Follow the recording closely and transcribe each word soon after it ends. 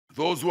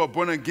Those who are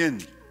born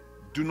again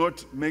do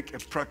not make a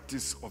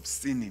practice of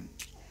sinning.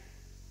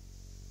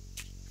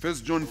 1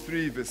 John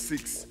 3 verse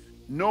 6.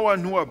 No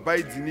one who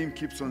abides in him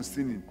keeps on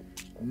sinning.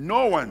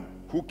 No one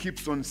who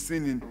keeps on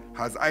sinning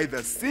has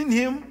either seen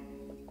him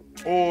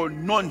or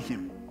known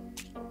him.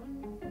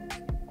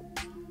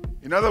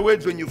 In other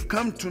words, when you've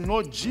come to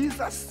know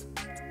Jesus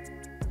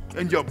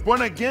and you're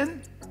born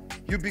again,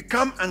 you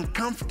become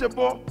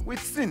uncomfortable with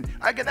sin.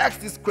 I get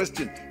asked this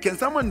question: can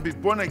someone be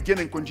born again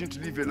and continue to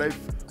live a life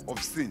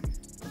of sin?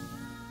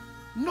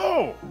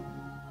 No.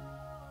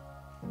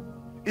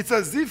 It's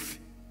as if,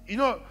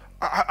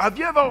 have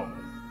you ever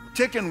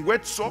taken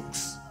wet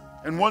socks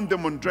and worn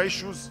them on dry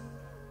shoes?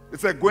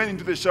 It's like going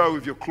into the shower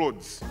with your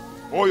clothes,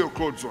 all your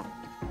clothes on,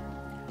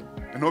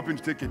 and hoping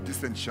to take a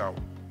decent shower.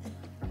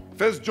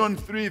 1 John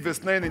 3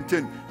 verse 9 and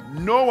 10.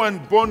 No one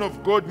born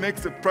of God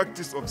makes a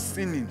practice of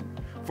sinning,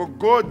 for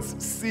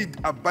God's seed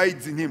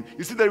abides in him.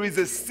 You see, there is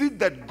a seed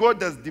that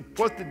God has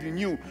deposited in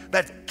you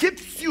that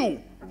keeps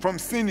you from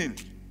sinning.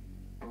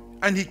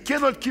 And he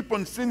cannot keep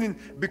on sinning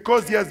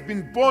because he has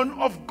been born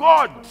of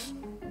God.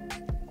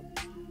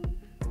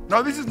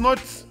 Now, this is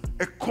not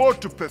a call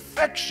to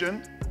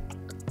perfection.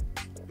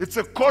 It's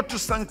a call to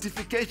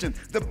sanctification,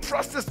 the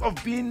process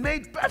of being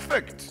made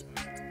perfect.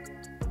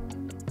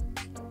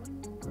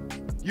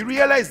 You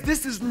realize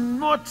this is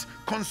not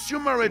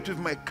consummate with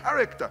my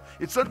character.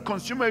 It's not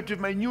consummate with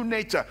my new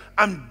nature.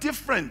 I'm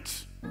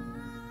different.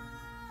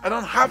 I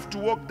don't have to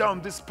walk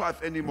down this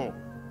path anymore.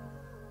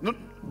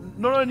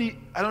 Not only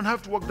I don't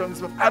have to walk down this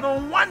path, I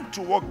don't want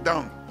to walk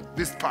down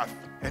this path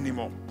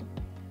anymore.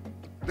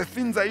 The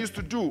things I used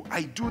to do,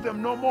 I do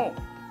them no more.